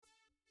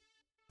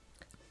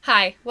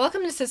Hi,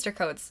 welcome to Sister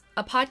Codes,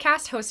 a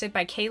podcast hosted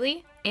by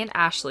Kaylee and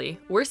Ashley.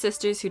 We're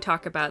sisters who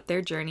talk about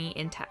their journey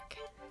in tech.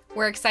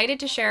 We're excited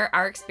to share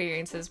our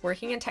experiences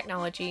working in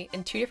technology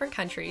in 2 different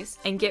countries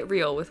and get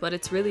real with what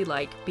it's really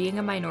like being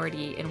a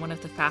minority in one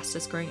of the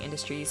fastest growing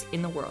industries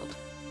in the world.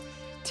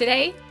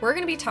 Today, we're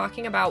going to be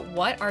talking about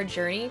what our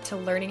journey to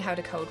learning how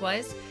to code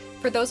was.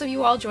 For those of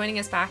you all joining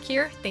us back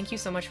here, thank you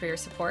so much for your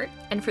support.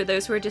 And for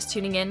those who are just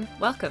tuning in,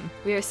 welcome.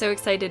 We are so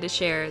excited to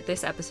share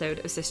this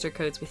episode of Sister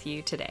Codes with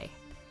you today.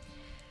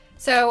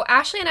 So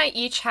Ashley and I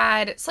each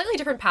had slightly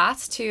different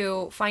paths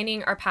to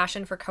finding our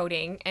passion for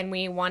coding, and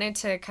we wanted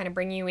to kind of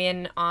bring you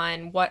in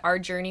on what our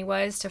journey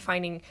was to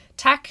finding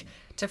tech,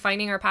 to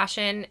finding our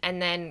passion, and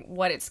then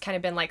what it's kind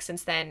of been like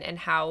since then and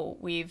how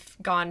we've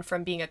gone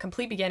from being a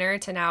complete beginner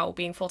to now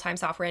being full-time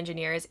software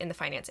engineers in the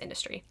finance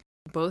industry.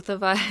 Both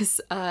of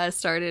us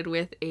started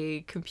with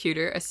a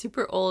computer, a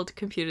super old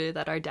computer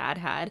that our dad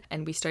had,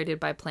 and we started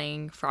by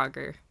playing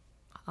Frogger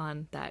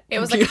on that computer. It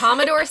was a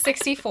Commodore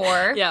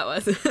 64. Yeah, it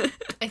was.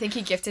 I think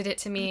he gifted it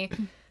to me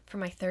for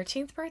my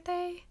 13th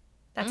birthday.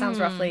 That sounds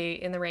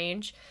roughly in the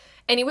range.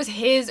 And it was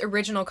his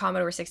original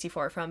Commodore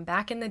 64 from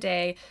back in the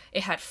day.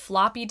 It had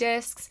floppy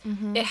disks.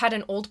 Mm-hmm. It had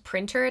an old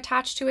printer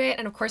attached to it.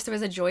 And of course, there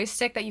was a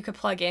joystick that you could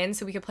plug in.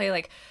 So we could play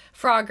like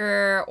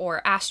Frogger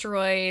or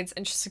Asteroids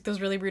and just like those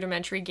really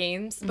rudimentary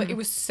games. But it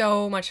was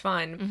so much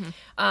fun.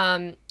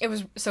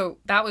 Mm-hmm.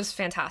 That was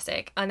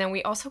fantastic. And then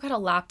we also got a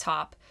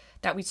laptop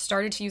that we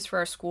started to use for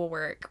our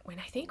schoolwork when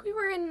I think we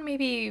were in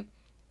maybe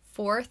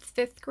 4th,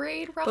 5th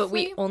grade, roughly. But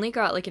we only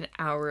got like an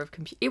hour of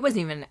it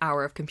wasn't even an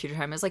hour of computer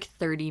time. It was like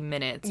 30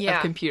 minutes of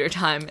computer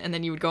time. And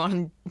then you would go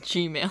on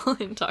Gmail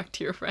and talk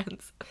to your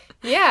friends.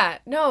 Yeah,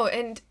 no.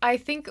 And I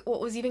think what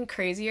was even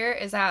crazier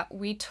is that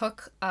we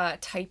took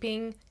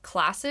typing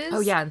classes. Oh,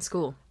 yeah, in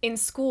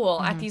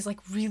school. At these like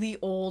really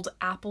old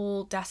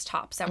Apple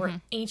desktops that were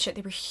ancient.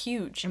 They were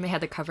huge. And they had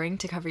the covering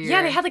to cover your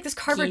Yeah, they had like this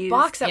cardboard keys.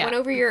 box that went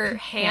over your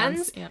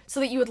hands Yeah. so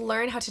that you would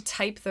learn how to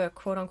type the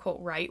quote unquote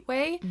right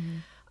way.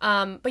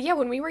 But yeah,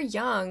 when we were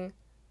young,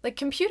 like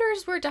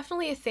computers were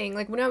definitely a thing.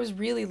 Like when I was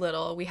really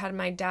little, we had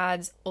my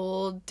dad's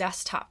old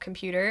desktop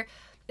computer,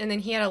 and then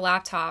he had a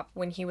laptop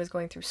when he was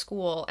going through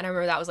school. And I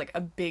remember that was like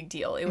a big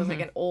deal. It was like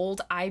an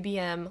old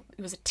IBM.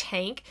 It was a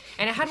tank,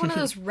 and it had one of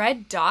those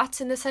red dots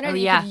in the center that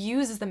you could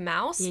use as the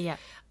mouse. Yeah.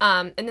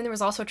 And then there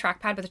was also a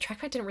trackpad, but the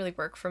trackpad didn't really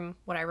work from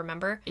what I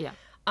remember. Yeah.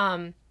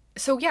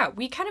 So yeah,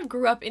 we kind of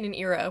grew up in an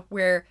era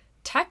where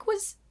tech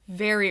was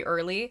very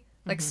early.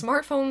 Like,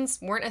 smartphones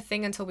weren't a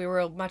thing until we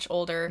were much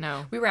older.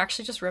 No. We were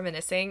actually just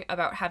reminiscing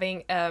about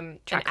having an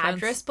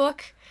address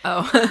book.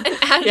 Oh. An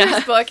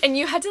address book. And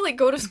you had to, like,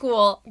 go to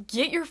school,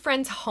 get your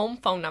friend's home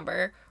phone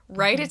number,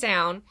 write it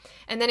down,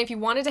 and then if you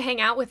wanted to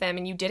hang out with them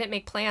and you didn't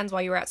make plans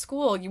while you were at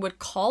school, you would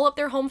call up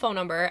their home phone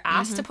number,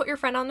 ask to put your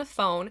friend on the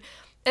phone,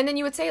 and then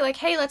you would say, like,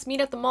 hey, let's meet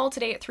at the mall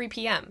today at 3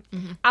 p.m.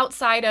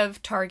 Outside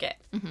of Target.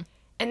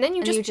 And then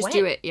you just went.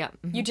 Do it, yeah.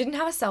 You didn't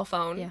have a cell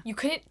phone. Yeah. You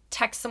couldn't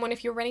text someone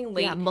if you were running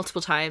late. Yeah,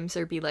 multiple times,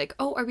 or be like,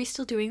 oh, are we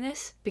still doing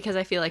this? Because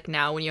I feel like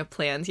now when you have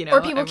plans, you know.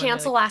 Or people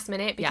cancel last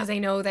minute because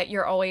they know that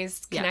you're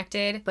always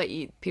connected. Yeah. But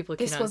people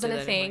cannot. This wasn't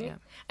a thing. Anymore,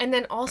 And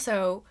then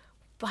also,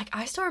 like,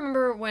 I still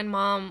remember when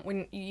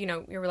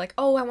you were like,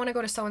 oh, I want to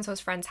go to so-and-so's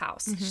friend's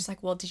house. She's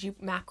like, well, did you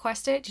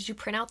MapQuest it? Did you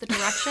print out the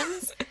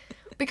directions?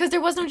 Because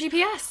there was no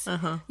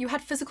GPS. You had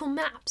physical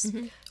maps.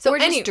 So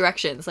just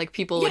directions. Like,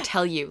 people would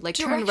tell you, like,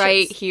 turn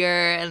right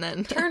here, and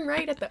then turn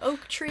right at the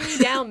oak tree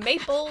down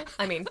Maple.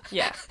 I mean,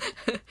 yeah.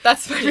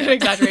 That's my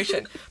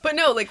exaggeration. But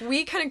no, like,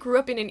 we kind of grew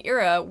up in an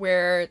era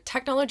where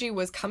technology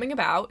was coming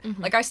about.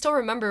 Like, I still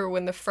remember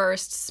when the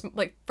first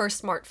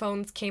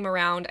smartphones came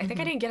around. I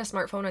think I didn't get a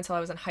smartphone until I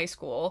was in high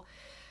school.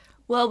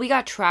 Well, we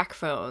got track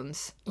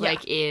phones,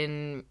 like,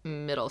 in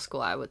middle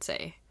school, I would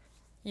say.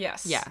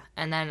 Yes. Yeah.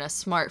 And then a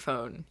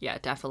smartphone. Yeah,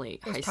 definitely.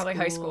 Probably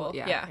high school.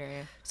 Yeah. Yeah.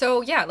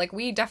 So, yeah, like,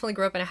 we definitely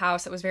grew up in a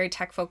house that was very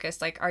tech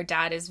focused. Like, our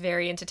dad is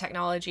very into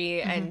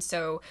technology. And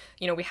so,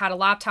 we had a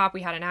laptop. We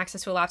had an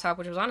access to a laptop,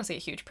 which was honestly a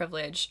huge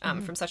privilege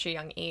from such a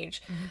young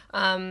age.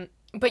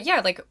 But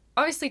yeah, like,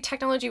 obviously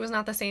technology was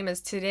not the same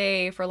as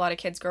today for a lot of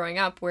kids growing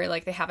up, where,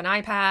 like, they have an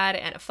iPad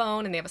and a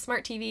phone and they have a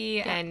smart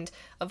TV and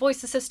a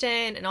voice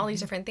assistant and all these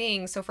different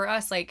things. So for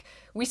us, like,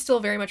 we still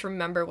very much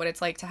remember what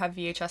it's like to have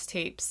VHS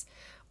tapes,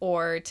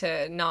 or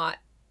to not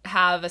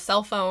have a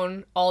cell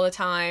phone all the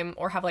time,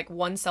 or have, like,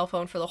 one cell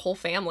phone for the whole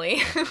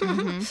family.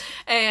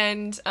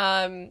 And,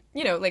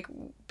 like,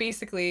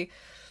 basically,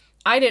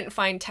 I didn't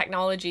find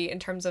technology in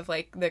terms of,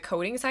 like, the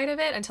coding side of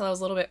it until I was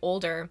a little bit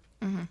older.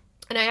 And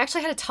I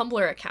actually had a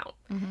Tumblr account.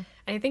 And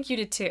I think you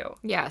did too.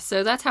 Yeah,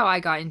 so that's how I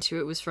got into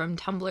it, was from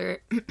Tumblr.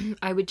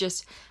 I would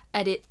just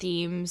edit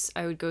themes.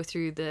 I would go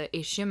through the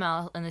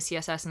HTML and the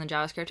CSS and the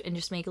JavaScript and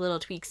just make little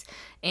tweaks.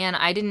 And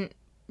I didn't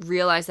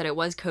realize that it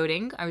was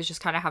coding. I was just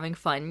kind of having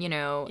fun,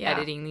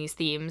 editing these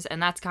themes. And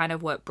that's kind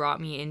of what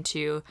brought me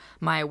into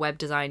my web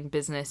design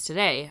business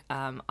today.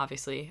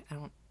 Obviously, I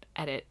don't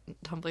edit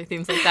Tumblr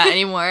themes like that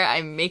anymore.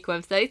 I make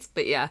websites,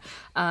 but yeah.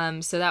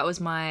 So that was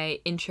my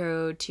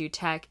intro to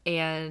tech,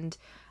 and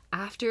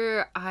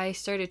after I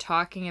started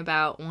talking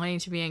about wanting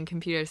to be in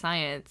computer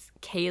science,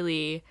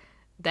 Kaylee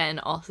then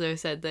also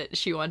said that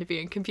she wanted to be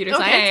in computer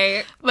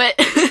science. But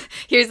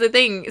here's the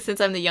thing,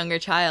 since I'm the younger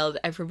child,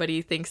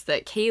 everybody thinks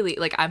that Kaylee,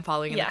 like, I'm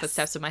following in the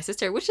footsteps of my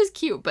sister, which is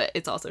cute, but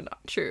it's also not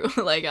true.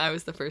 Like, I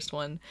was the first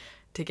one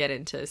to get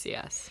into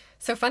CS.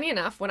 So funny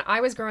enough, when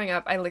I was growing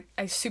up,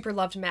 I super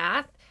loved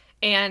math.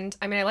 And,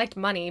 I mean, I liked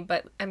money,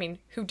 but, I mean,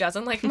 who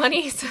doesn't like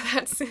money? So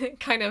that's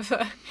kind of,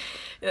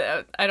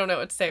 I don't know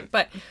what to say.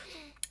 But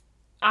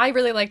I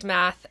really liked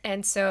math,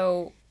 and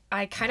so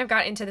I kind of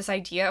got into this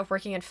idea of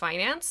working in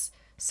finance.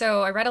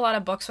 So I read a lot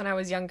of books when I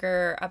was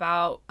younger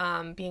about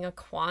being a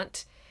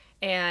quant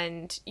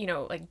and, you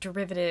know, like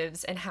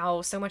derivatives and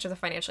how so much of the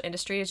financial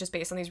industry is just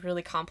based on these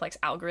really complex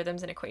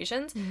algorithms and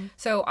equations. Mm-hmm.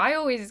 So I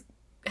always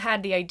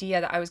had the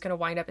idea that I was going to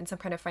wind up in some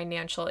kind of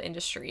financial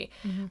industry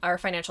or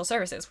financial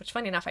services, which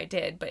funny enough I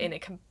did, but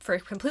for a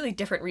completely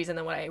different reason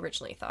than what I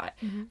originally thought.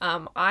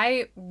 Mm-hmm.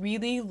 I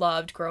really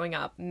loved growing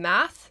up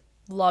math.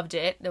 Loved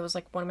it. It was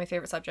like one of my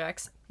favorite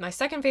subjects. My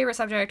second favorite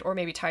subject, or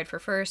maybe tied for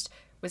first,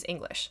 was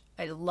English.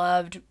 I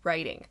loved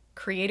writing.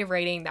 Creative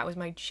writing, that was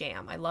my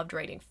jam. I loved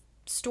writing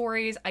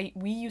stories.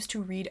 We used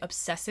to read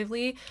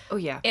obsessively. Oh,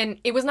 yeah. And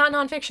it was not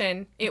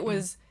nonfiction. It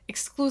was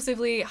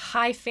exclusively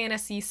high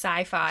fantasy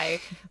sci-fi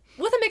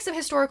with a mix of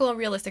historical and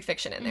realistic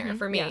fiction in there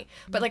for me. Yeah.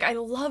 But like I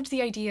loved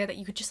the idea that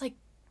you could just like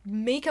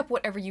make up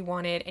whatever you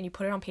wanted and you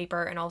put it on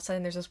paper and all of a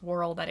sudden there's this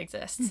world that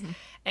exists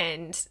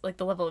and like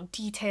the level of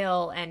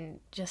detail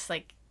and just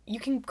like you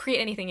can create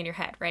anything in your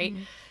head, right?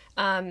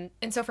 And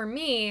so for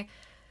me,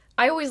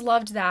 I always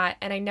loved that,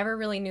 and I never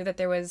really knew that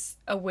there was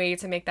a way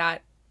to make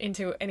that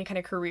into any kind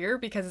of career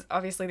because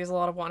obviously there's a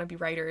lot of wannabe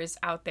writers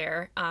out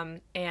there,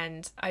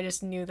 and I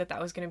just knew that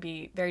that was going to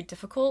be a very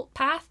difficult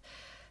path.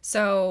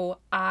 So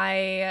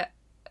I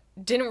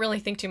didn't really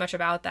think too much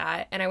about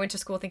that, and I went to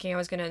school thinking I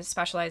was going to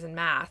specialize in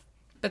math.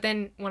 But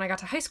then when I got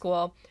to high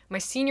school, my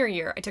senior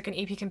year, I took an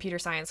AP computer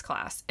science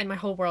class and my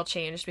whole world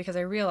changed because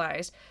I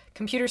realized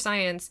computer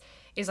science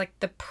is like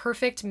the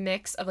perfect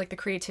mix of like the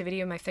creativity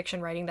of my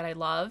fiction writing that I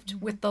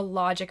loved with the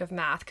logic of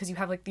math, because you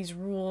have like these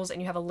rules and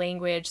you have a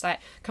language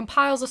that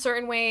compiles a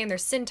certain way and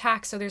there's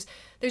syntax. So there's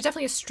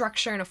definitely a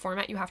structure and a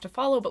format you have to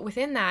follow. But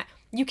within that,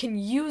 you can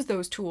use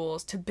those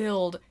tools to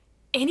build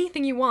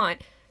anything you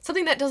want,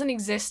 something that doesn't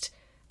exist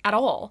at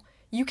all.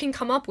 You can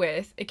come up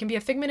with, it can be a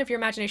figment of your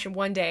imagination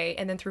one day,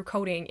 and then through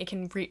coding, it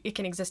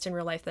can exist in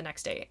real life the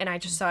next day. And I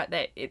just thought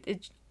that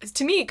it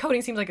to me,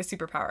 coding seemed like a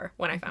superpower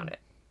when I found it.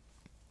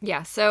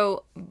 Yeah,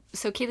 so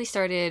Kaylee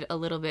started a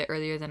little bit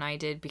earlier than I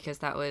did because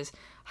that was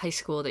high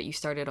school that you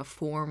started a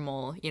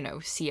formal,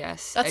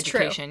 CS That's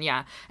education. True.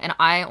 Yeah, and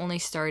I only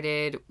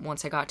started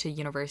once I got to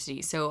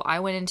university. So I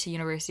went into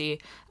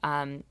university,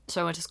 so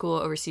I went to school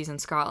overseas in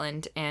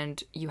Scotland,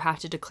 and you have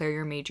to declare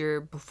your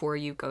major before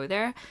you go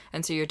there.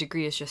 And so your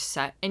degree is just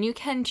set, and you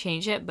can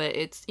change it, but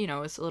it's,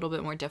 it's a little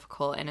bit more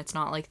difficult, and it's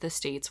not like the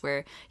States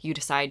where you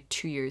decide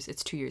 2 years,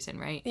 it's 2 years in,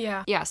 right?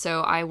 Yeah. Yeah,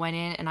 so I went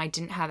in and I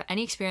didn't have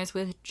any experience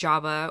with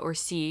Java or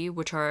C,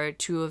 which are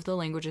two of the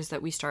languages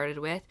that we started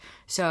with.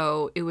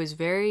 So it was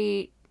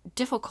very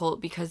difficult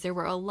because there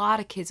were a lot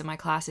of kids in my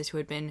classes who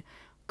had been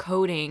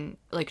coding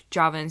like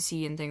Java and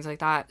C and things like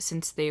that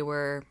since they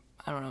were,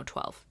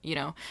 12,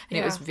 and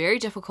it was very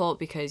difficult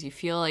because you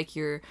feel like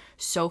you're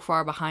so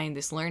far behind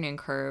this learning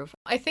curve.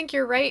 I think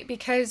you're right,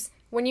 because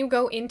when you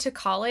go into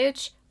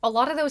college, a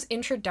lot of those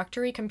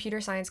introductory computer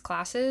science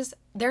classes,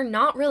 they're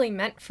not really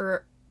meant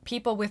for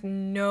people with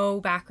no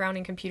background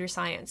in computer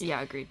science.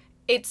 Yeah, agreed.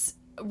 It's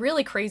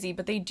really crazy,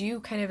 but they do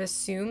kind of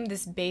assume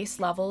this base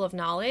level of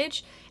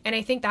knowledge, and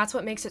I think that's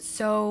what makes it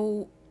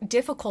so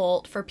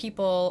difficult for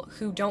people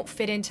who don't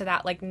fit into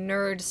that like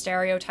nerd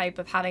stereotype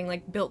of having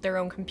like built their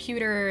own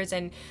computers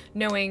and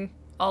knowing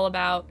all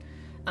about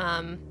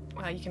wow,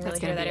 you can really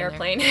hear that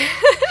airplane.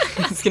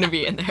 It's gonna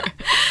be in there.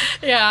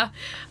 Yeah.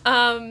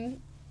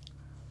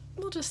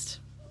 We'll just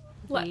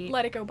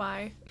let it go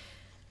by.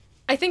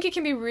 I think it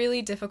can be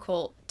really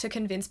difficult to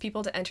convince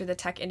people to enter the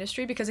tech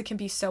industry because it can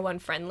be so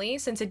unfriendly,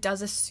 since it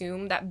does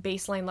assume that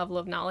baseline level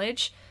of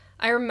knowledge.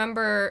 I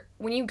remember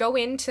when you go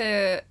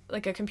into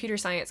like a computer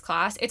science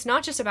class, it's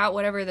not just about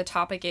whatever the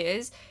topic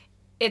is.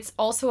 It's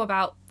also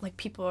about like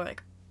people are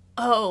like,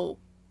 oh,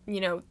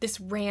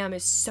 this RAM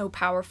is so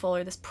powerful,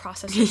 or this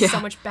processor is so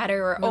much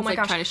better, or oh my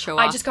gosh, trying to show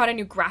I off. just got a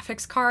new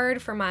graphics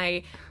card for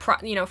my for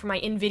my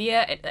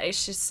NVIDIA.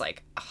 It's just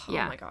like, oh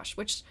my gosh,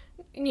 which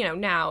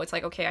now it's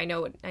like, okay, I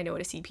know what a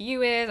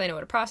CPU is, I know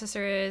what a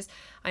processor is,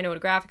 I know what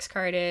a graphics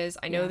card is,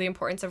 I know the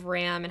importance of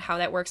RAM and how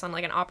that works on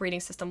like an operating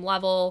system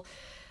level.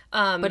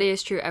 But it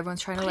is true,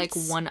 everyone's trying to like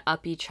one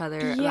up each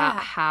other about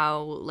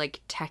how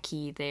like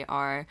techie they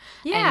are.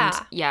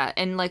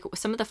 And like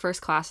some of the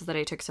first classes that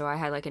I took, so I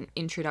had like an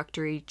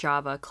introductory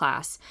Java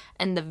class,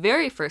 and the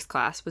very first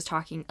class was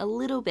talking a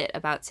little bit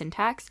about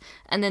syntax,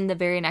 and then the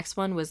very next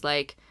one was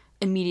like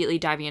immediately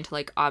diving into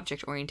like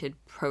object-oriented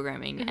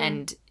programming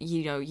and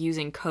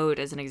using code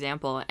as an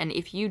example. And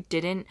if you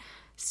didn't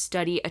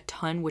study a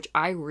ton, which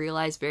I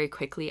realized very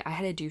quickly. I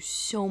had to do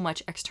so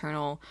much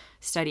external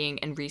studying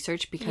and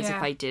research because if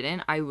I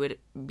didn't, I would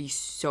be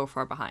so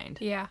far behind.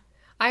 Yeah.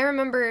 I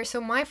remember,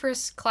 so my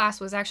first class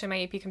was actually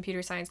my AP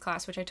Computer Science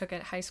class, which I took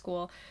at high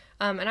school.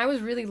 And I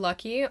was really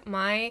lucky.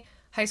 My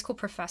high school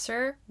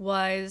professor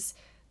was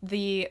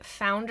the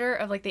founder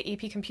of like the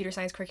AP Computer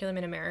Science curriculum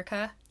in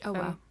America. Oh,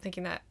 wow. I'm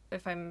thinking that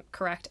if I'm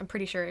correct, I'm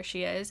pretty sure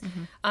she is.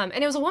 And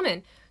it was a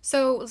woman.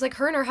 So it was like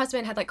her and her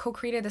husband had like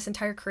co-created this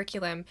entire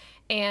curriculum.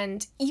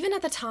 And even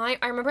at the time,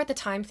 I remember at the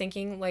time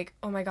thinking like,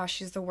 oh my gosh,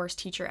 she's the worst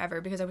teacher ever,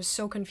 because I was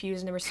so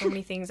confused and there were so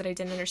many things that I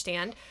didn't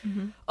understand.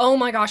 Oh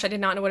my gosh, I did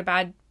not know what a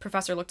bad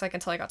professor looked like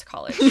until I got to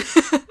college.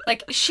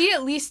 Like, she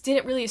at least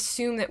didn't really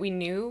assume that we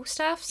knew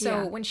stuff.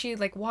 So when she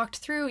like walked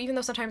through, even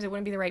though sometimes it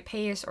wouldn't be the right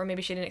pace or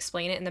maybe she didn't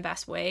explain it in the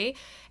best way,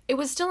 it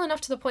was still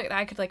enough to the point that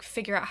I could like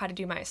figure out how to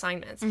do my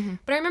assignments.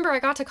 But I remember I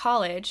got to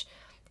college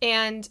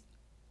and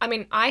I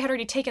mean, I had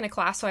already taken a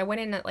class, so I went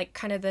in at like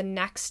kind of the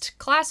next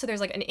class. So there's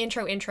like an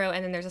intro,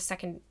 and then there's a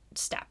second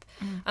step.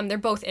 They're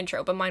both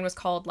intro, but mine was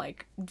called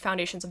like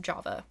Foundations of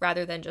Java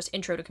rather than just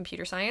Intro to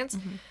Computer Science.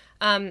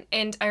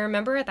 And I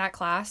remember at that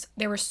class,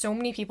 there were so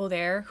many people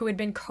there who had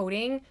been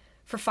coding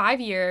for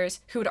 5 years,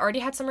 who had already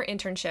had summer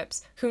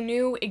internships, who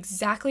knew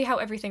exactly how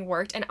everything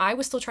worked, and I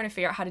was still trying to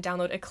figure out how to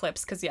download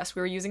Eclipse, because yes,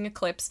 we were using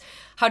Eclipse,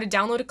 how to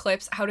download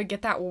Eclipse, how to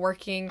get that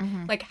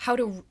working, like how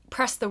to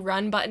press the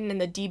run button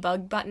and the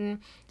debug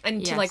button,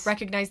 and to like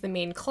recognize the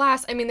main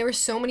class. I mean, there were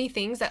so many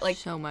things that like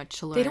so much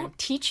to learn. They don't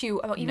teach you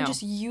about even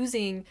just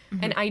using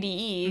an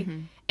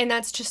IDE, and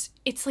that's just,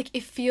 it's like,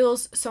 it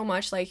feels so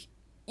much like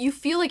you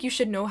feel like you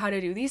should know how to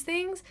do these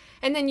things,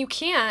 and then you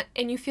can't,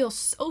 and you feel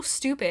so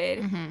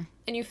stupid,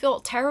 and you feel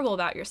terrible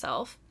about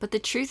yourself. But the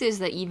truth is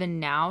that even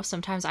now,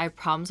 sometimes I have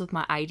problems with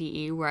my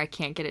IDE where I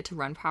can't get it to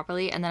run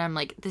properly, and then I'm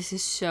like, this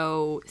is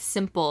so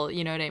simple,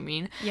 you know what I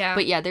mean? Yeah.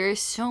 But yeah, there is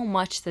so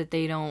much that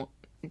they don't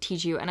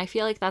teach you, and I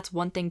feel like that's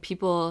one thing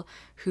people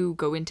who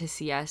go into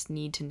CS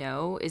need to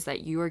know, is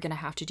that you are going to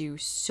have to do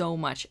so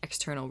much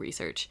external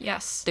research.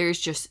 Yes. There's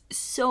just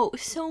so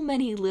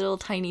many little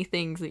tiny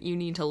things that you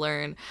need to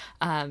learn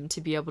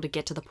to be able to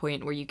get to the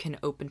point where you can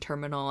open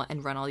terminal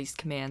and run all these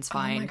commands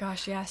fine. Oh my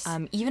gosh, yes.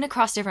 Even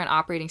across different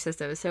operating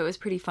systems. So it was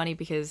pretty funny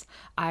because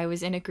I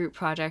was in a group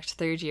project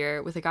third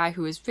year with a guy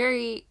who was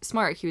very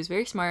smart. He was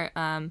very smart,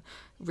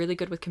 really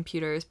good with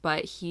computers,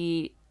 but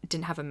he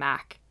didn't have a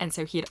Mac, and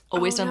so he had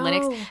always done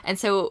Linux. And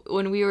so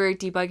when we were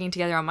debugging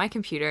together on my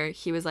computer,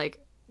 he was like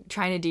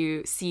trying to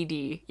do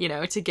CD, you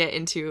know, to get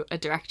into a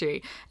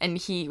directory, and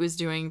he was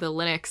doing the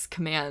Linux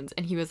commands,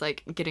 and he was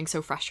like getting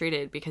so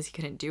frustrated because he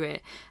couldn't do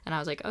it. And I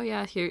was like, oh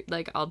yeah, here,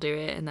 like, I'll do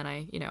it. And then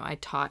I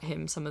taught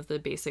him some of the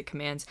basic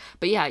commands.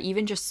 But yeah,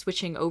 even just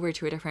switching over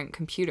to a different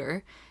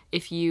computer,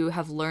 if you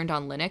have learned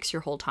on Linux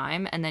your whole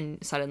time and then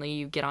suddenly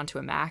you get onto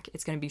a Mac,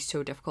 it's going to be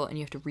so difficult, and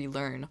you have to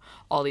relearn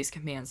all these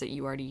commands that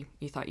you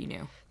thought you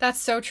knew. That's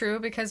so true,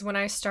 because when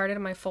I started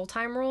my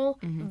full-time role,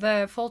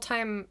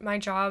 my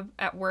job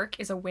at work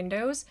is a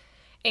Windows,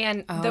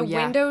 and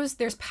Windows,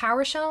 there's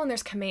PowerShell and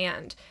there's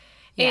Command.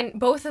 Yeah. And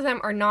both of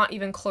them are not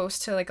even close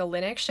to like a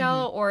Linux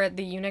shell or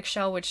the Unix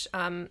shell, which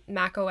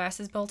Mac OS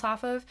is built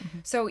off of.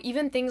 So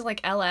even things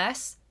like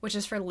ls, which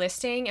is for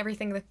listing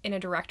everything in a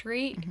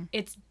directory,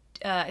 it's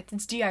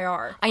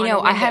dir. I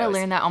know. I had to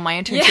learn that on my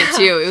internship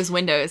too. It was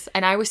Windows,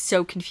 and I was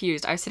so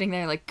confused. I was sitting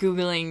there like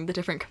Googling the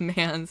different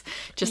commands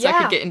just so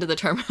I could get into the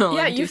terminal.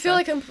 Yeah, you feel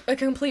like a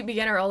complete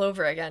beginner all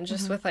over again,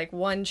 just with like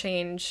one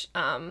change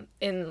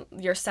in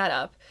your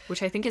setup.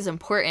 Which I think is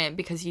important,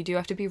 because you do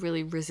have to be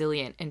really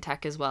resilient in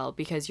tech as well,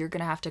 because you're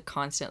going to have to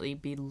constantly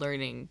be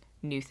learning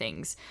new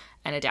things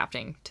and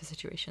adapting to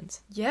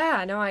situations.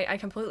 Yeah, no, I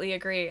completely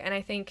agree. And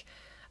I think,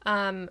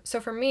 so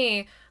for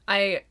me,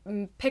 I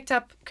picked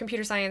up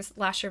computer science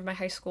last year of my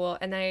high school,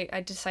 and then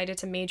I decided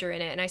to major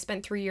in it, and I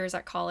spent 3 years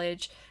at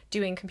college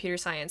doing computer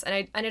science, and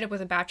I ended up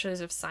with a bachelor's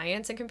of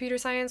science in computer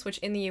science, which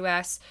in the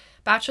US,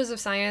 bachelor's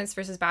of science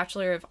versus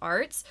bachelor of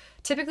arts,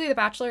 typically the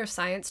bachelor of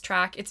science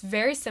track, it's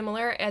very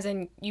similar, as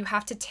in you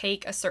have to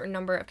take a certain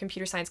number of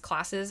computer science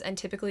classes, and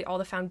typically all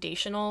the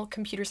foundational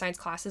computer science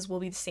classes will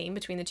be the same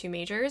between the two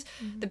majors.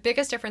 The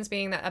biggest difference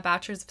being that a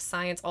bachelor's of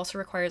science also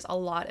requires a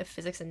lot of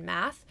physics and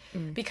math,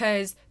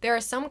 because there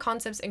are some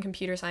concepts in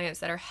computer science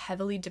that are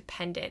heavily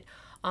dependent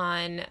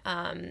on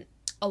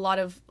a lot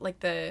of like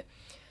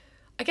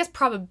I guess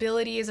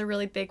probability is a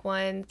really big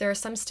one. There are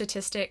some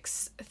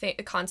statistics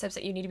concepts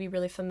that you need to be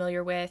really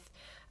familiar with,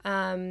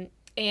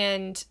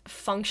 and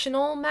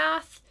functional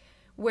math,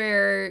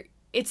 where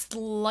it's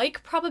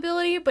like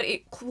probability, but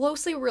it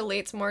closely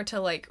relates more to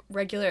like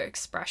regular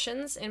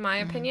expressions, in my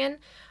opinion.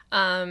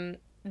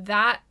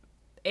 That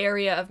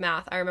area of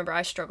math, I remember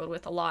I struggled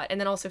with a lot. And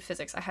then also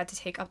physics. I had to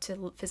take up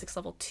to physics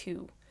level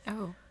 2.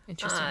 Oh,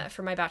 interesting.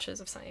 For my bachelor's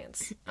of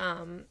science.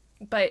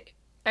 But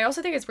I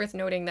also think it's worth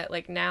noting that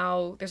like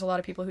now there's a lot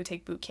of people who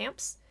take boot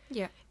camps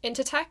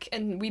into tech,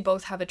 and we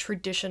both have a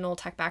traditional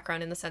tech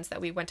background in the sense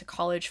that we went to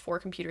college for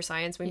computer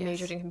science. We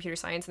majored in computer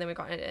science, and then we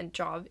got a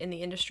job in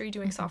the industry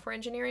doing software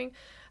engineering.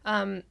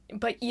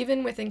 But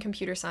even within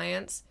computer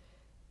science,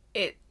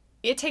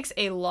 it takes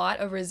a lot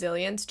of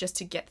resilience just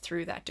to get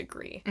through that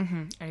degree.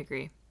 I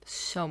agree.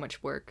 So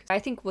much work. I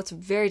think what's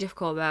very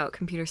difficult about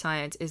computer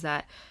science is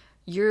that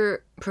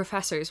your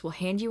professors will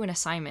hand you an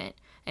assignment,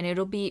 and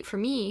it'll be, for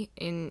me,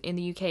 in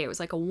the UK, it was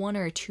like a 1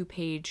 or 2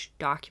 page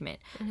document,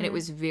 and it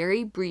was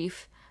very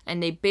brief,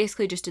 and they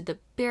basically just did the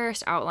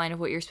barest outline of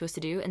what you're supposed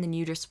to do, and then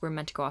you just were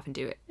meant to go off and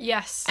do it.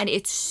 Yes. And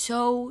it's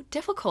so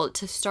difficult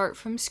to start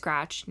from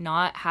scratch,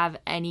 not have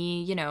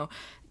any,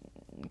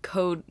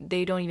 code.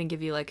 They don't even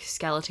give you like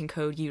skeleton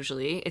code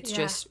usually. It's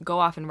just go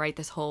off and write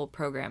this whole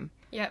program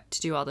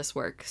to do all this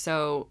work.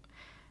 So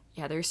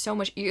yeah, there's so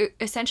much.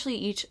 Essentially,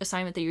 each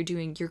assignment that you're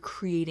doing, you're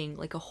creating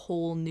like a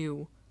whole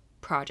new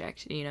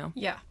project,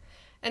 Yeah.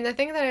 And the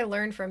thing that I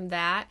learned from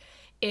that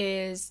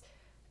is,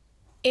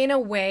 in a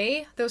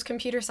way, those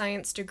computer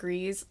science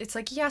degrees, it's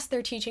like, yes,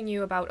 they're teaching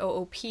you about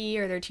OOP,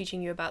 or they're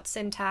teaching you about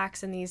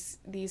syntax and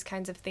these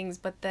kinds of things,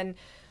 but then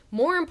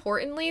more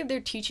importantly,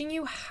 they're teaching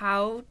you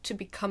how to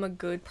become a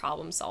good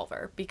problem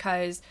solver.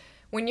 Because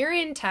when you're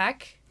in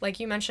tech, like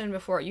you mentioned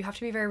before, you have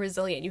to be very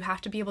resilient. You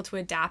have to be able to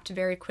adapt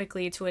very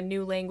quickly to a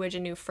new language, a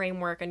new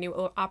framework, a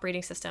new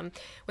operating system.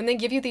 When they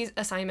give you these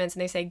assignments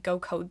and they say, go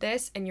code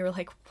this, and you're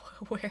like,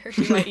 where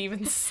do I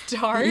even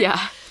start?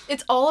 Yeah.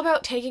 It's all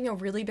about taking a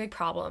really big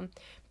problem,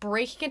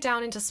 breaking it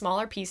down into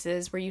smaller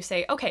pieces where you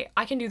say, okay,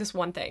 I can do this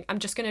one thing. I'm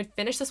just going to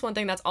finish this one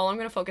thing. That's all I'm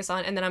going to focus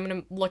on. And then I'm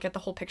going to look at the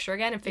whole picture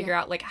again and figure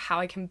out like how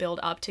I can build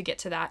up to get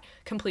to that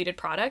completed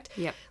product.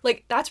 Yep.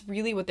 Like that's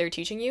really what they're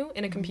teaching you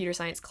in a computer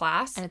science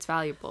class. And it's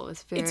valuable.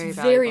 It's very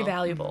valuable.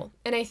 valuable.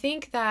 And I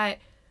think that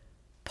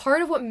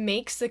part of what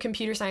makes the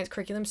computer science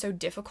curriculum so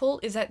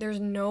difficult is that there's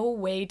no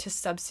way to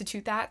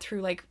substitute that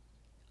through like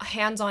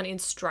hands-on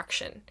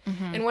instruction.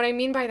 And what I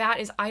mean by that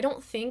is I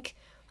don't think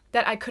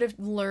that I could have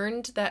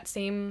learned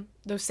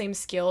those same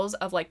skills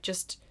of like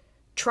just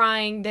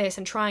trying this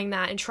and trying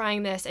that and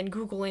trying this and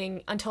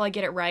Googling until I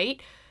get it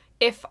right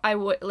if I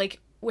would like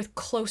with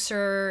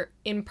closer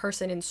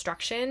in-person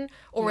instruction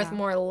or with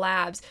more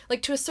labs.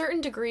 Like to a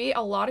certain degree, a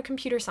lot of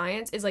computer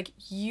science is like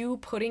you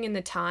putting in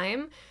the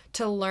time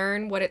to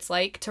learn what it's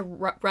like to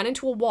run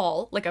into a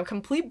wall, like a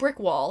complete brick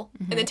wall,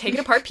 and then take it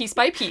apart piece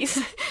by piece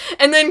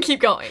and then keep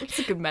going. It's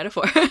a good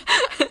metaphor.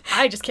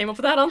 I just came up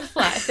with that on the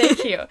fly.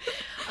 Thank you.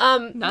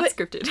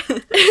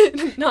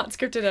 Scripted. Not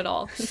scripted at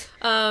all.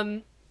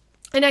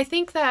 And I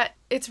think that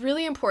it's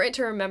really important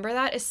to remember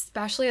that,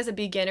 especially as a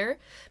beginner,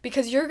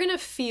 because you're going to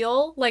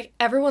feel like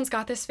everyone's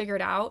got this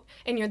figured out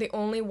and you're the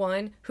only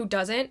one who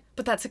doesn't,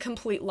 but that's a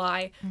complete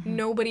lie.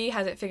 Nobody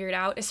has it figured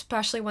out,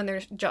 especially when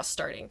they're just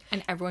starting.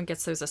 And everyone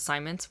gets those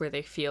assignments where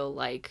they feel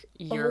like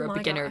you're a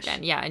beginner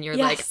again. Yeah, and you're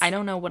Yes. like, I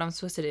don't know what I'm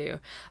supposed to do.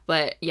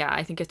 But yeah,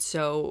 I think it's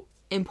so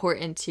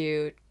important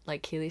to,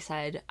 like Kaylee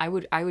said, I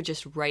would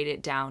just write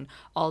it down,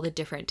 all the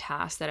different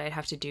tasks that I'd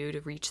have to do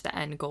to reach the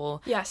end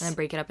goal. Yes. And then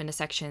break it up into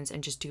sections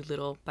and just do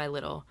little by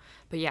little.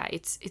 But yeah,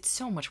 it's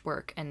so much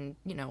work. And,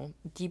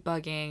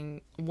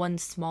 debugging one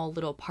small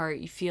little part,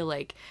 you feel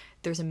like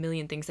there's a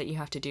million things that you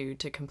have to do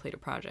to complete a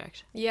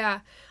project. Yeah.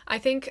 I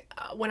think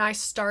when I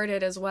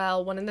started as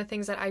well, one of the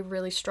things that I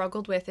really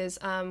struggled with is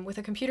with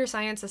a computer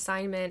science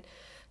assignment,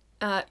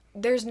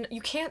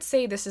 you can't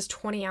say this is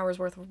 20 hours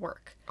worth of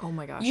work. Oh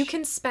my gosh. You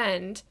can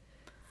spend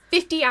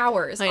 50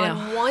 hours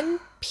on one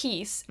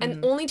piece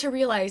and only to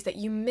realize that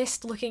you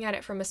missed looking at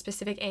it from a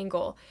specific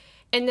angle.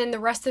 And then the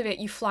rest of it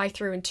you fly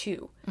through in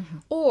 2.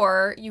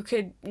 Or you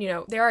could,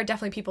 there are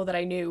definitely people that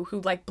I knew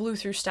who like blew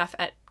through stuff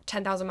at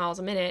 10,000 miles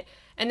a minute.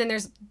 And then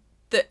there's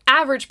the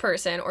average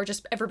person or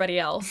just everybody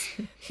else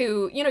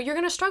who, you're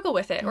going to struggle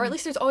with it. Or at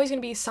least there's always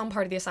going to be some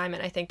part of the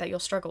assignment, I think, that you'll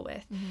struggle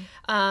with.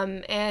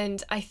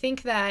 And I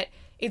think that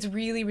it's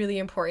really, really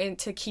important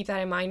to keep that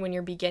in mind when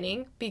you're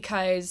beginning,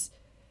 because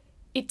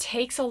it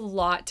takes a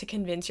lot to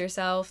convince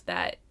yourself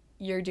that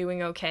you're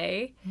doing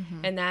okay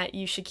and that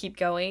you should keep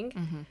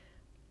going.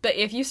 But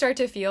if you start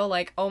to feel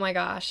like, oh my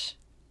gosh,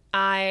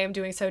 I am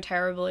doing so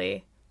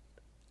terribly.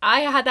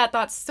 I had that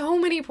thought so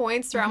many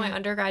points throughout my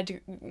undergrad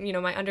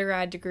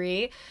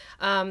degree.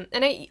 And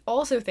I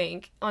also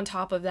think on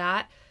top of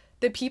that,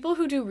 the people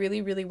who do really,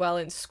 really well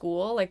in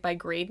school, like by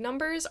grade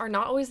numbers, are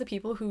not always the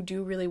people who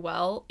do really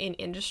well in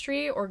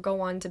industry or go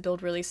on to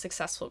build really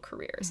successful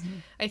careers.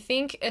 I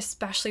think,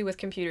 especially with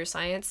computer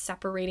science,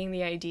 separating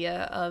the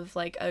idea of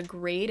like a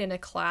grade in a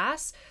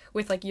class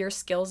with like your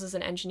skills as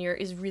an engineer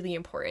is really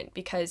important,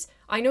 because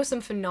I know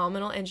some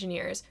phenomenal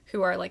engineers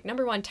who are like,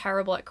 number one,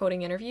 terrible at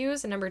coding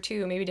interviews, and number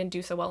two, maybe didn't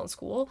do so well in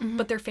school,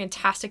 but they're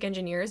fantastic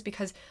engineers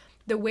because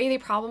the way they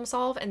problem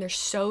solve, and they're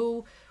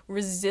so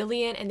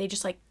resilient, and they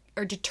just like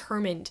are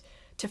determined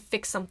to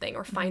fix something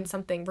or find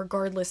something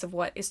regardless of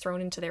what is thrown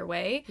into their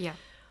way. Yeah.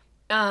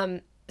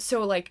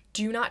 So like,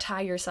 do not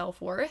tie your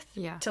self-worth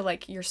Yeah. to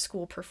like your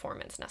school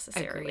performance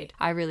necessarily. Agreed.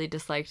 I really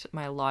disliked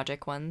my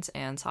logic ones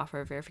and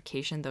software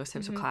verification, those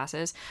types of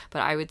classes,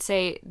 but I would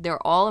say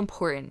they're all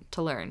important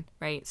to learn,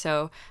 right?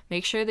 So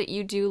make sure that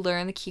you do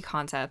learn the key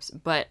concepts,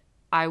 but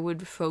I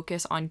would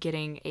focus on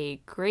getting a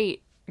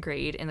great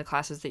grade in the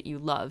classes that you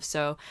love.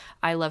 So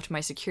I loved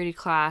my security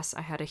class.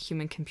 I had a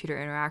human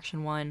computer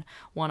interaction one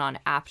on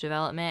app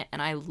development,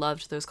 and I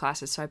loved those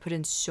classes. So I put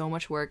in so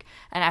much work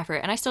and effort,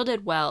 and I still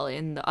did well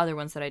in the other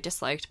ones that I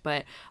disliked,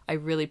 but I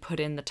really put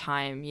in the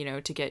time, you know,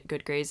 to get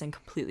good grades and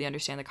completely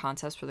understand the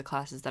concepts for the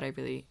classes that I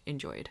really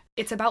enjoyed.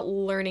 It's about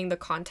learning the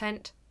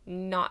content,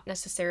 not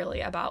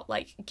necessarily about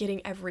like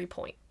getting every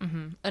point.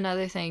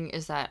 Another thing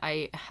is that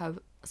I have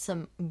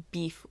some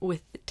beef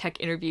with tech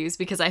interviews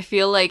because I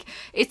feel like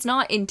it's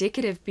not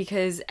indicative,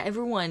 because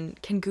everyone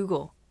can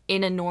Google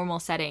in a normal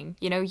setting.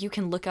 You know, you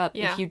can look up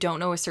if you don't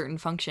know a certain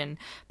function,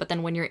 but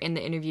then when you're in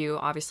the interview,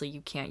 obviously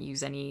you can't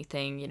use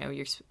anything, you know,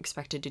 you're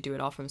expected to do it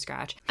all from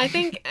scratch. I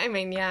think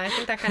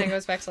that kind of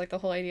goes back to like the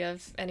whole idea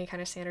of any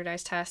kind of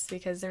standardized tests,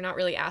 because they're not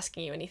really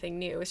asking you anything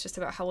new. It's just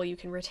about how well you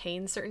can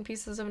retain certain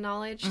pieces of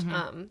knowledge.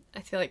 I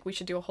feel like we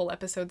should do a whole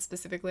episode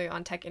specifically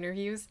on tech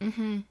interviews.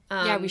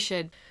 Yeah, we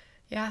should.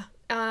 Yeah.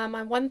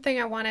 One thing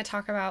I want to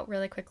talk about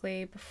really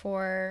quickly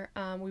before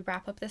we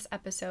wrap up this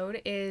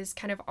episode is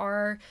kind of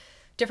our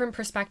different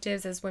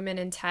perspectives as women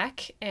in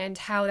tech and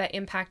how that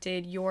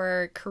impacted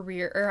your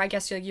career, or I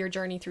guess your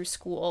journey through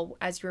school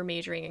as you were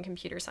majoring in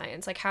computer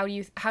science. Like how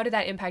did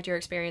that impact your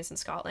experience in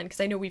Scotland?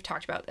 Because I know we've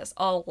talked about this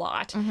a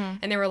lot,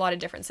 and there were a lot of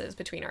differences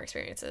between our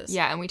experiences.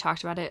 Yeah, and we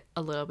talked about it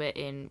a little bit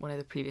in one of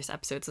the previous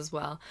episodes as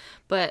well.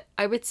 But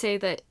I would say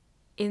that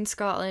in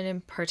Scotland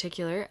in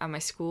particular, at my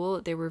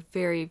school, there were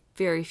very,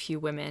 very few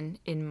women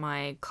in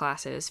my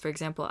classes. For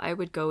example, I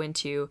would go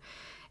into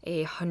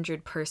a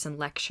 100-person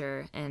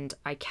lecture and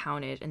I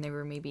counted, and there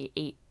were maybe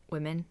 8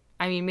 women.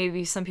 I mean,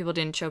 maybe some people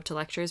didn't show up to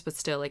lectures, but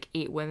still, like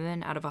 8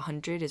 women out of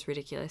 100 is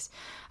ridiculous.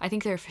 I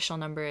think their official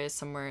number is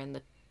somewhere in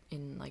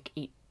like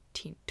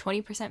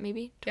 20%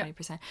 maybe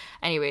 20%. Yep.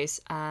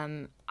 Anyways,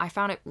 I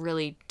found it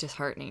really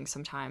disheartening.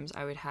 Sometimes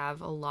I would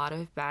have a lot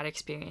of bad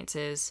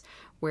experiences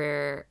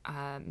where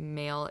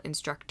male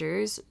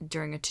instructors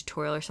during a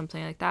tutorial or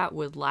something like that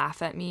would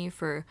laugh at me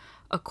for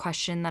a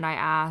question that I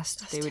asked.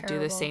 That's they would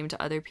terrible. do the same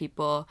to other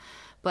people.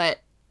 But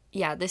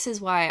yeah, this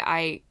is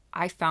why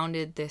I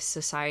founded this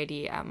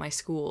society at my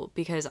school,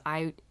 because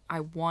I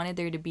wanted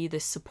there to be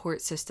this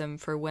support system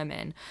for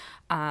women,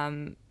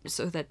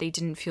 so that they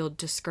didn't feel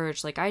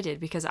discouraged like I did.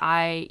 Because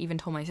I even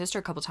told my sister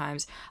a couple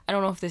times, I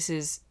don't know if this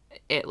is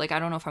it. Like, I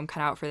don't know if I'm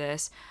cut out for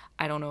this.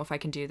 I don't know if I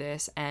can do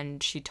this.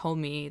 And she told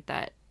me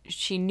that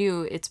she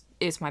knew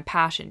it's my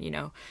passion, you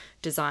know,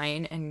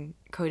 design and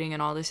coding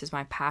and all this is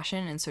my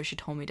passion. And so she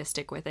told me to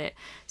stick with it.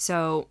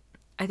 So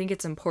I think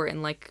it's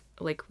important, like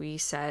we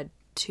said,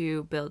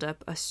 to build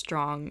up a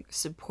strong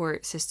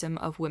support system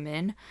of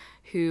women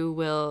who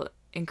will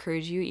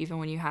encourage you even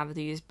when you have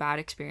these bad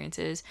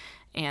experiences.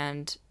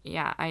 And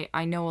yeah,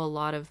 I know a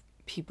lot of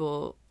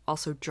people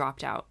also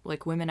dropped out.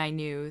 Like women I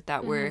knew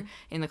that were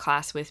in the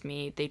class with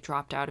me, they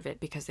dropped out of it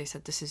because they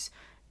said, this is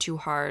too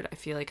hard. I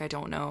feel like I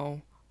don't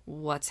know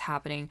what's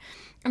happening.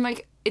 I'm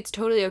like, it's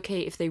totally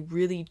okay if they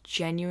really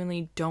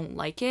genuinely don't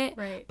like it,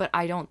 right? But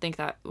I don't think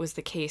that was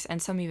the case.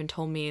 And some even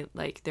told me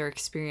like their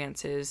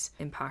experiences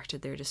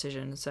impacted their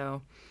decision.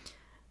 So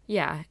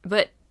yeah,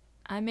 but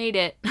I made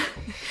it.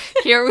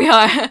 Here we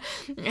are.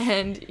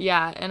 And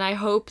yeah, and I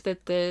hope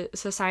that the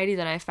society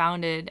that I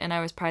founded and I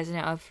was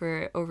president of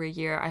for over a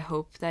year, I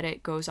hope that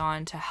it goes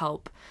on to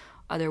help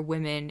other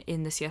women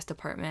in the CS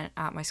department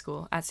at my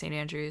school at St.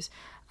 Andrews.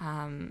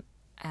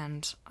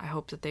 And I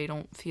hope that they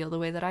don't feel the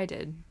way that I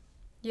did.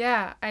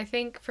 Yeah, I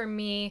think for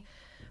me,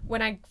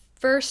 when I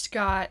first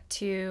got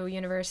to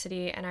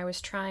university and I was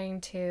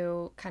trying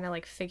to kind of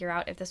like figure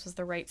out if this was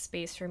the right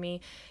space for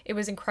me, it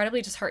was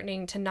incredibly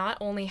disheartening to not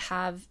only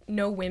have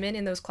no women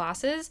in those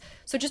classes,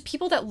 so just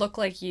people that look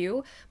like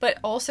you, but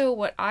also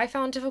what I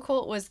found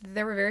difficult was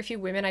there were very few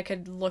women I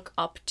could look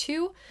up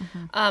to.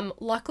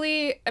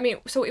 Luckily, I mean,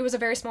 so it was a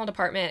very small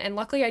department, and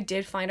luckily I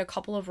did find a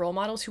couple of role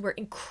models who were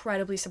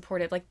incredibly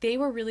supportive. Like they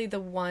were really the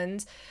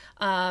ones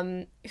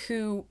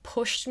who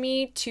pushed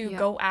me to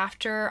go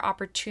after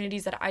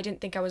opportunities that I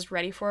didn't think I was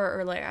ready for,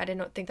 or like I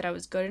didn't think that I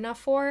was good enough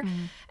for.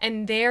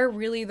 And they're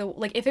really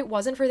like, if it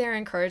wasn't for their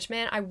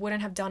encouragement, I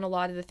wouldn't have done a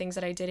lot of the things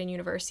that I did in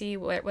university,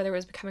 whether it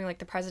was becoming like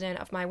the president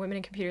of my Women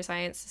in Computer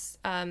Science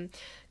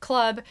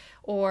club,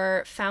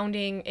 or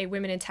founding a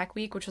Women in Tech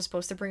Week, which was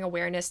supposed to bring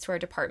awareness to our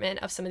department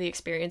of some of the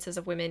experiences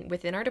of women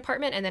within our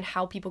department, and then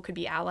how people could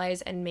be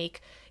allies and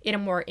make it a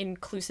more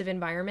inclusive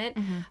environment.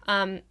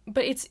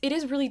 But it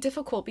is really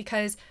difficult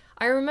because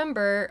I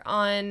remember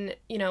on,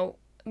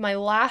 my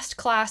last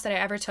class that I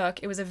ever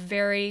took, it was a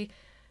very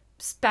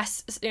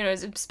it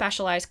was a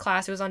specialized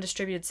class. It was on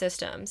distributed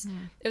systems.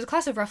 It was a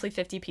class of roughly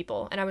 50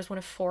 people, and I was one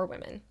of 4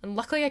 women. And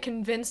luckily I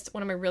convinced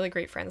one of my really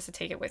great friends to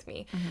take it with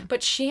me.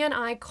 But she and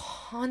I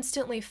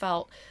constantly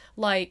felt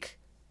like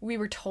we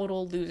were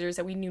total losers,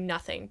 that we knew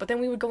nothing. But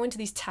then we would go into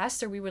these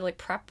tests, or we would like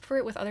prep for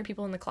it with other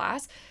people in the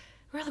class.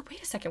 We're like,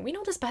 wait a second, we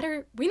know this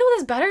better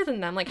than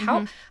them. Like,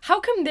 how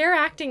come they're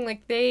acting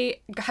like they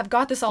have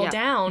got this all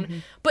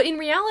down? But in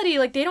reality,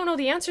 like, they don't know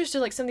the answers to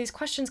like some of these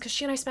questions, because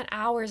she and I spent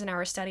hours and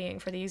hours studying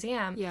for the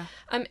exam.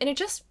 And it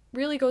just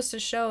really goes to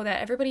show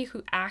that everybody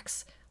who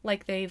acts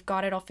like they've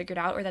got it all figured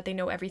out or that they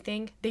know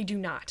everything. They do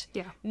not.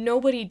 Yeah.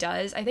 Nobody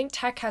does. I think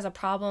tech has a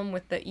problem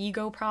with the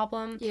ego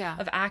problem Yeah.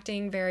 of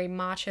acting very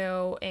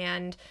macho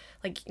and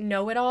like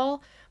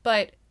know-it-all.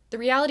 But the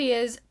reality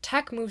is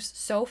tech moves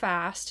so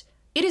fast.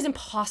 It is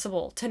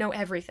impossible to know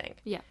everything.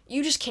 Yeah.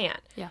 You just can't.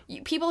 Yeah.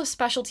 People have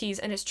specialties,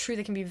 and it's true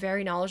they can be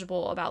very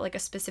knowledgeable about like a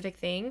specific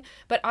thing,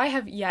 but I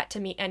have yet to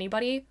meet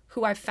anybody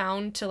who I've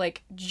found to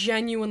like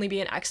genuinely be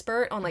an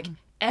expert on like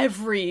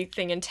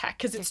everything in tech,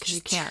 because it's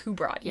just too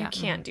broad. Yeah. You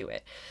can't do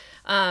it.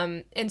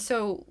 And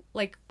so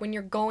like when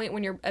you're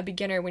a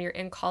beginner, when you're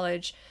in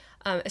college,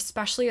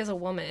 especially as a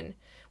woman,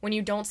 when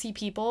you don't see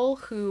people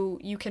who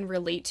you can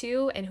relate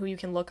to and who you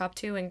can look up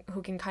to and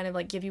who can kind of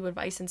like give you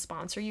advice and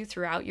sponsor you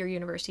throughout your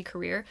university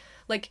career,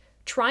 like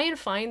try and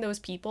find those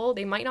people.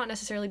 They might not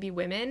necessarily be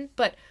women,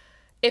 but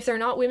if they're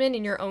not women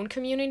in your own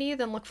community,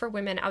 then look for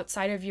women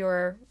outside of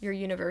your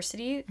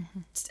university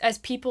as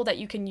people that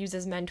you can use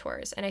as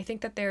mentors. And I think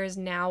that there is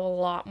now a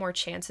lot more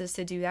chances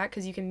to do that,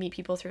 because you can meet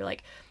people through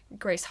like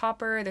Grace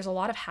Hopper. There's a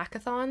lot of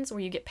hackathons where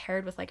you get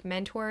paired with like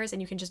mentors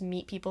and you can just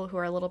meet people who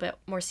are a little bit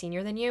more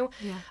senior than you.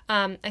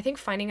 Yeah. I think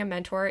finding a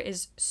mentor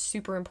is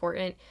super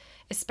important,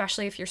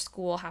 especially if your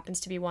school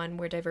happens to be one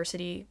where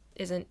diversity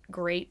isn't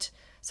great.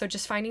 So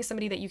just finding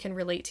somebody that you can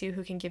relate to,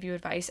 who can give you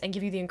advice and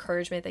give you the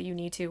encouragement that you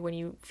need to when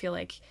you feel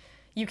like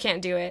you can't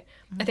do it.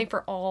 I think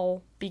for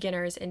all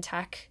beginners in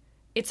tech,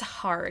 it's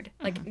hard.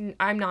 Like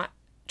I'm not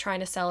trying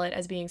to sell it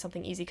as being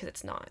something easy, because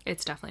it's not.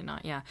 It's definitely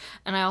not, yeah.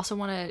 And I also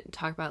want to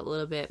talk about a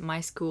little bit,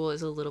 my school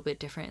is a little bit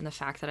different in the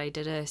fact that I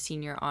did a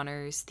senior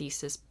honors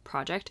thesis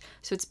project.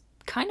 So it's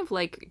kind of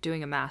like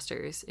doing a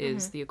master's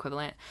is the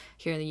equivalent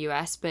here in the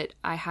US, but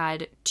I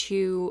had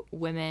 2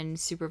 women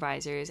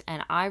supervisors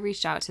and I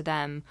reached out to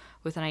them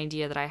with an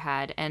idea that I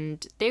had,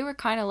 and they were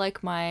kind of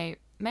like my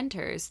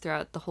mentors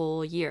throughout the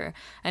whole year.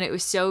 And it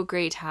was so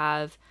great to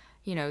have,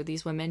 you know,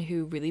 these women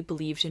who really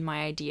believed in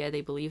my idea.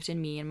 They believed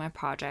in me and my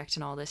project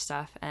and all this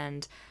stuff.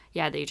 And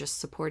yeah, they just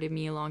supported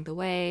me along the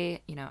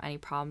way. You know, any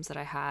problems that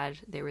I had,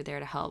 they were there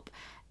to help.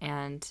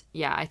 And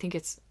yeah, I think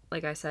it's,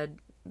 like I said,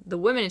 the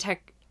women in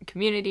tech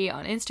community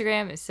on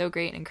Instagram is so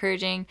great and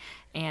encouraging.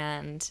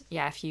 And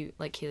yeah, if you,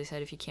 like Kaylee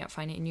said, if you can't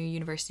find it in your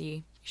university,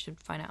 you should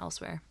find it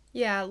elsewhere.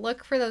 Yeah,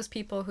 look for those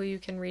people who you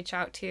can reach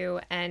out to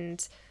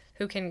and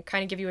who can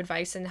kind of give you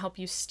advice and help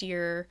you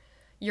steer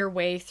your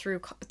way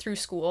through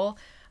school.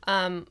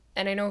 And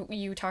I know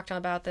you talked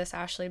about this,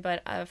 Ashley,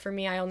 but for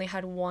me, I only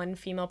had one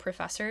female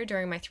professor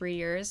during my 3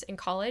 years in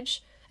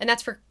college. And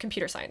that's for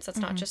computer science. That's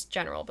not just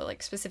general, but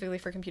like specifically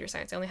for computer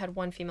science. I only had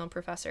one female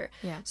professor.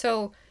 Yeah.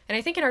 So, and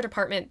I think in our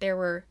department there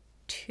were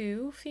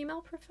 2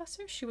 female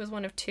professors. She was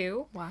one of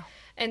 2. Wow.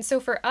 And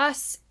so for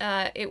us,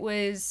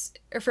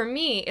 for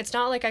me, it's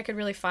not like I could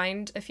really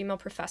find a female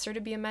professor to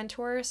be a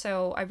mentor.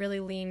 So I really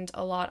leaned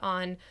a lot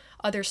on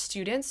other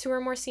students who were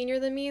more senior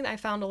than me. I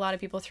found a lot of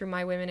people through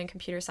my Women in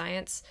Computer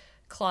Science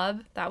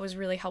club. That was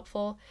really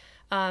helpful.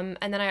 And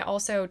then I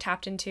also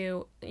tapped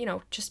into, you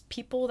know, just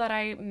people that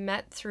I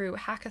met through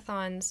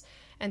hackathons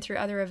and through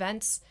other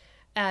events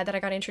that I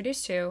got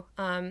introduced to.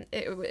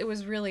 It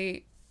was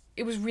really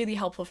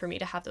helpful for me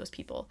to have those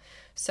people.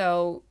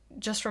 So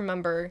just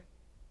remember,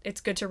 it's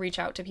good to reach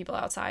out to people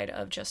outside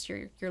of just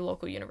your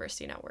local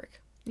university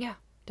network. Yeah,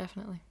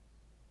 definitely.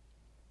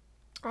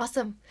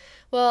 Awesome.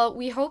 Well,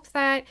 we hope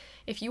that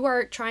if you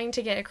are trying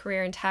to get a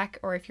career in tech,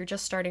 or if you're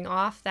just starting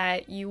off,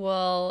 that you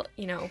will,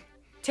 you know,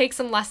 take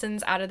some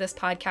lessons out of this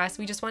podcast.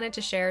 We just wanted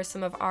to share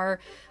some of our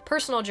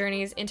personal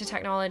journeys into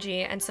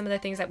technology and some of the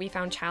things that we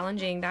found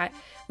challenging that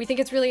we think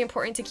it's really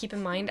important to keep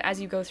in mind as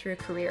you go through a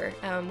career.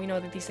 We know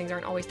that these things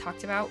aren't always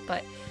talked about,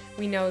 but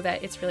we know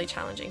that it's really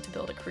challenging to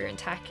build a career in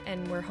tech,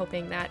 and we're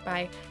hoping that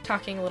by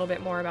talking a little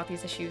bit more about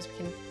these issues,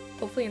 we can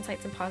hopefully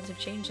incite some positive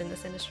change in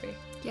this industry.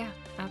 Yeah,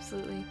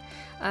 absolutely.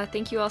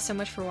 Thank you all so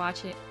much for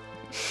watching.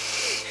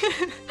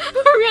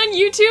 Are we on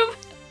YouTube?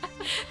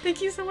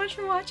 Thank you so much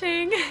for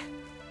watching.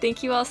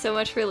 Thank you all so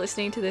much for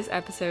listening to this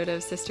episode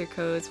of Sister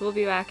Codes. We'll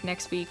be back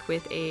next week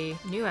with a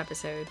new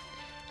episode.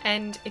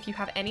 And if you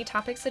have any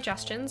topic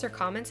suggestions or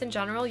comments in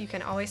general, you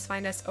can always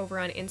find us over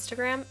on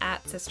Instagram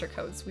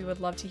 @SisterCodes. We would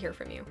love to hear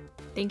from you.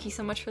 Thank you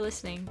so much for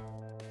listening.